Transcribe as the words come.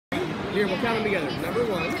Here, we'll count them together. Number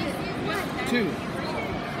 1, 2.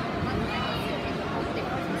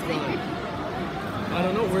 He's gone. I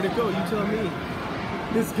don't know, where'd it go? You tell me.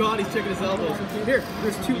 He's gone, he's checking his elbows. Here,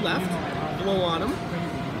 there's 2 left. Blow on him.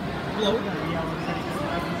 Blow.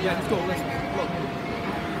 Yeah, just go, let's blow.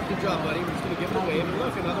 Good job, buddy. We're just gonna give it away. But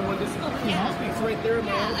look, another one just it's right there in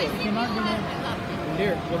my elbow.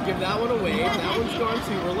 Here, we'll give that one away. That one's gone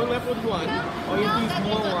too. We're only left with 1. All you have to do is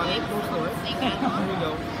blow on it. Go for it. There you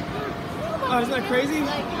go. Oh, isn't that crazy?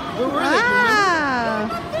 Where were they?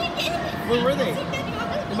 Where were they?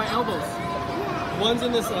 In my elbows. One's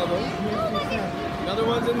in this elbow. Another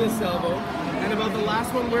one's in this elbow. And about the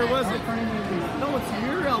last one, where was it? No, it's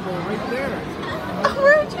your elbow right there.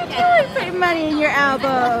 Where'd you do it? Putting money in your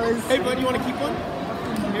elbows. Hey, bud, you want to keep one?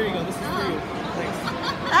 Here you go. This is for you. Thanks.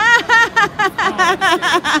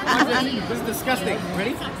 This is disgusting.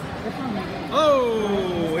 Ready?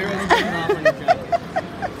 Oh, here it is.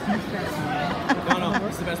 No,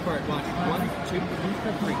 this is the best part. Watch. 1, 2,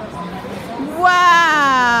 3.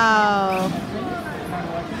 Wow.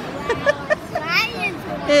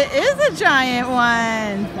 It is a giant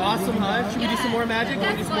one. Awesome, huh? Should we do some more magic?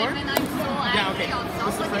 Want to do some more? Yeah, okay.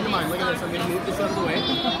 This is a friend of mine. Look at this. I'm going to move this out of the way.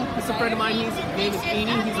 This is a friend of mine. His name is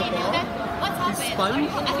Amy. He's a ball. He's sponge.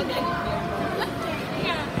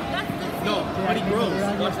 No, but he grows.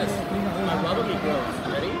 Watch this. I love him. He grows.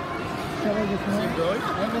 Ready? See him growing?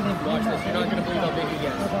 Watch this. You're not going to believe how big he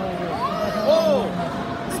gets. Oh!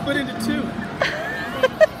 Split into 2.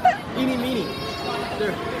 Eeny, meeny.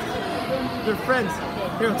 They're friends.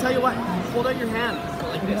 Here, I'll tell you what. Hold out your hand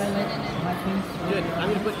like this. Good. I'm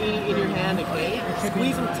going to put Eeny in your hand, okay?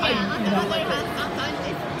 Squeeze him tight. Go like this.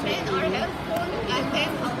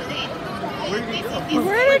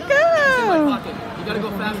 Where'd it go? It's in my pocket. You got to go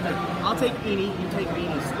faster. I'll take Eeny. You take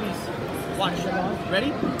Eeny. Squeeze. Watch.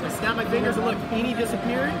 Ready? I snap my fingers and look. Eeny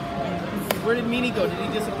disappeared. Where did Meanie go? Did he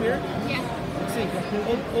disappear? Yeah. Let's see.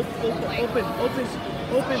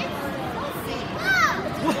 Open.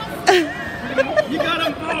 You got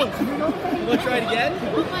them both! You want to try it again?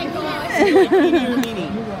 Oh my gosh. Eeny or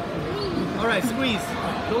meanie? Alright, squeeze.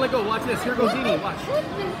 Don't let go. Watch this. Here goes Eeny. Watch.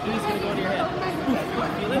 Eeny's going to go into your head.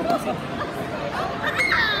 Feel it?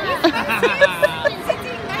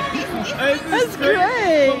 That's great.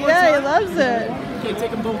 Yeah, he loves it. Okay,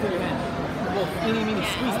 take them both in your head. Both. Eeny, meanie.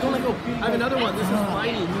 Squeeze. Don't let go. I have another one. This is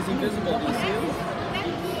Miney. He's invisible. Do you see him?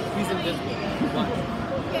 He's invisible. Watch.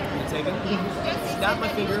 Take him. Snap my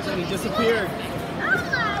fingers and he disappeared.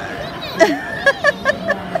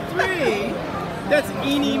 3. That's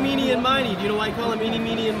Eeny, Meeny, and Miny. Do you know why I call him Eeny,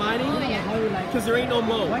 Meeny, and Miny? Because there ain't no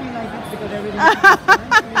mo.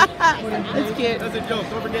 That's cute. That's a joke.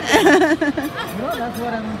 Don't forget that.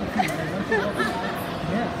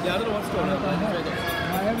 Yeah, I don't know what's going on.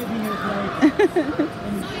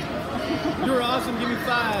 You're awesome. Give me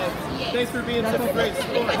 5. Thanks for being such a great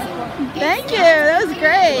sport. Thank you. That was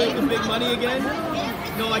great. Like the big money again?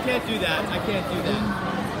 No, I can't do that. I can't do that.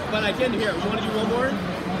 But I can. Here, you want to do one more?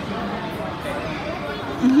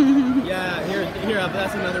 Yeah, here.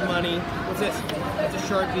 That's another money. What's this? That's a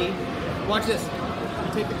Sharpie. Watch this.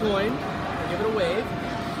 You take the coin, give it a wave.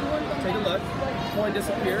 Take a look. Coin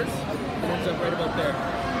disappears. Ends up right about there.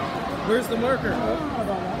 Where's the marker?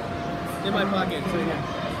 In my pocket. It's right here.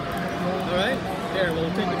 All right. There.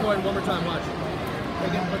 We'll take the coin one more time. Watch.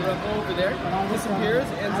 Take it, put it up over there. Disappears.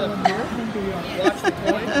 Ends up here. Watch the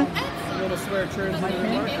coin. You almost swear it turns into the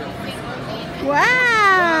marker.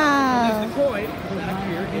 Wow. There's the coin back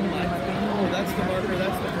here in my. Oh, that's the marker.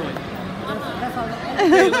 That's the coin.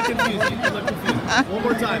 Hey, you look confused. You look confused. One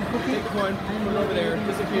more time. Take the coin. Put it over there.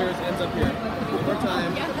 Disappears. Ends up here. One more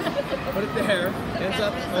time. Put it there. Ends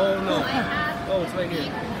up. Oh no. Oh, it's right here.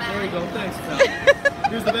 There you go. Thanks, pal.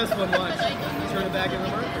 Here's the best one. Watch. Turn it back in the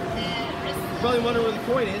marker. You probably wonder where the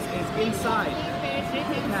coin is. It's inside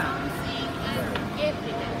the cap.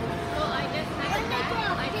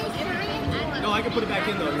 No, I can put it back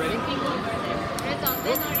in though. You ready?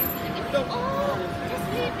 Go.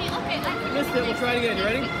 You missed it. We'll try it again. You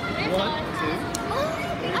ready? 1, 2.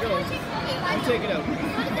 There you go. You take it out.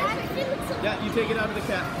 Yeah, you take it out of the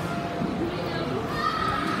cap.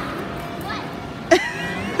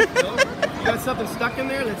 No? You got something stuck in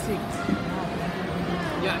there? Let's see.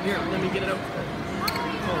 Yeah, here. Let me get it out.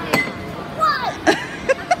 Oh, there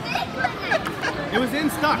you go. It was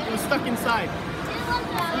stuck. It was stuck inside.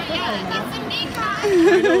 I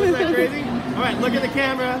know, isn't that crazy? All right, look at the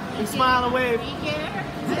camera and smile and wave.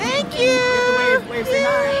 Thank you. Wave, say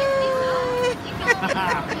hi.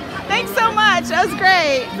 Thanks so much. That was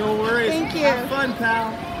great. No worries. Thank you. Have fun,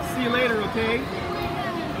 pal. See you later, okay?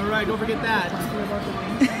 All right, don't forget that.